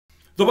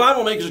The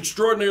Bible makes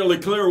extraordinarily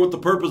clear what the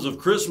purpose of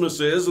Christmas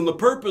is, and the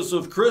purpose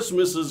of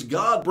Christmas is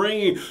God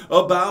bringing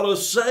about a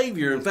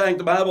Savior. In fact,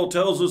 the Bible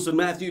tells us in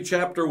Matthew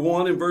chapter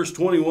 1 and verse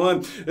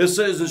 21, it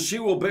says, "And she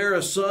will bear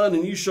a son,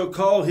 and you shall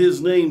call his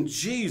name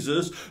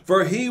Jesus,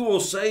 for he will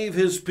save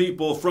his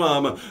people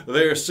from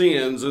their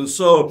sins." And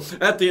so,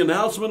 at the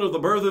announcement of the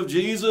birth of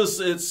Jesus,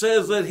 it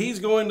says that he's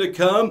going to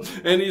come,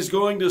 and he's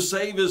going to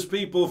save his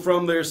people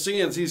from their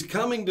sins. He's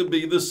coming to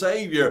be the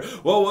Savior.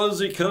 Well, what does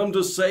he come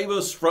to save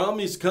us from?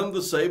 He's come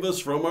to save us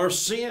from our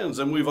sins.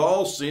 And we've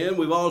all sinned.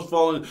 We've all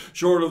fallen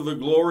short of the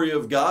glory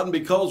of God. And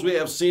because we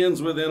have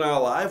sins within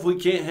our life, we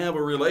can't have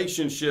a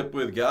relationship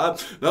with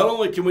God. Not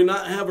only can we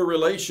not have a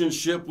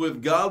relationship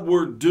with God,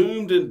 we're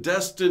doomed and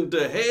destined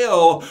to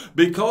hell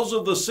because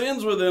of the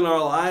sins within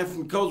our life,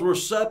 because we're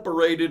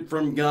separated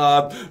from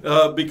God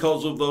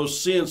because of those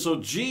sins. So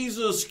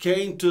Jesus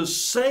came to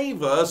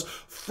save us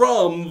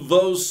from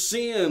those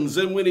sins.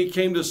 And when he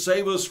came to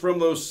save us from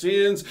those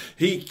sins,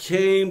 he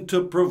came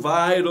to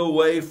provide a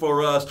way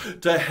for us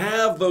to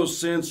have those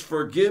sins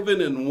forgiven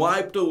and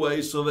wiped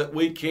away so that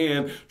we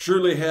can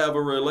truly have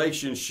a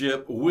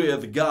relationship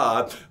with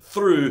God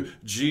through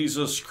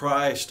Jesus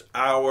Christ,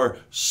 our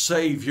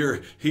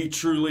Savior. He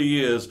truly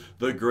is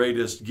the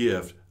greatest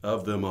gift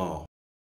of them all.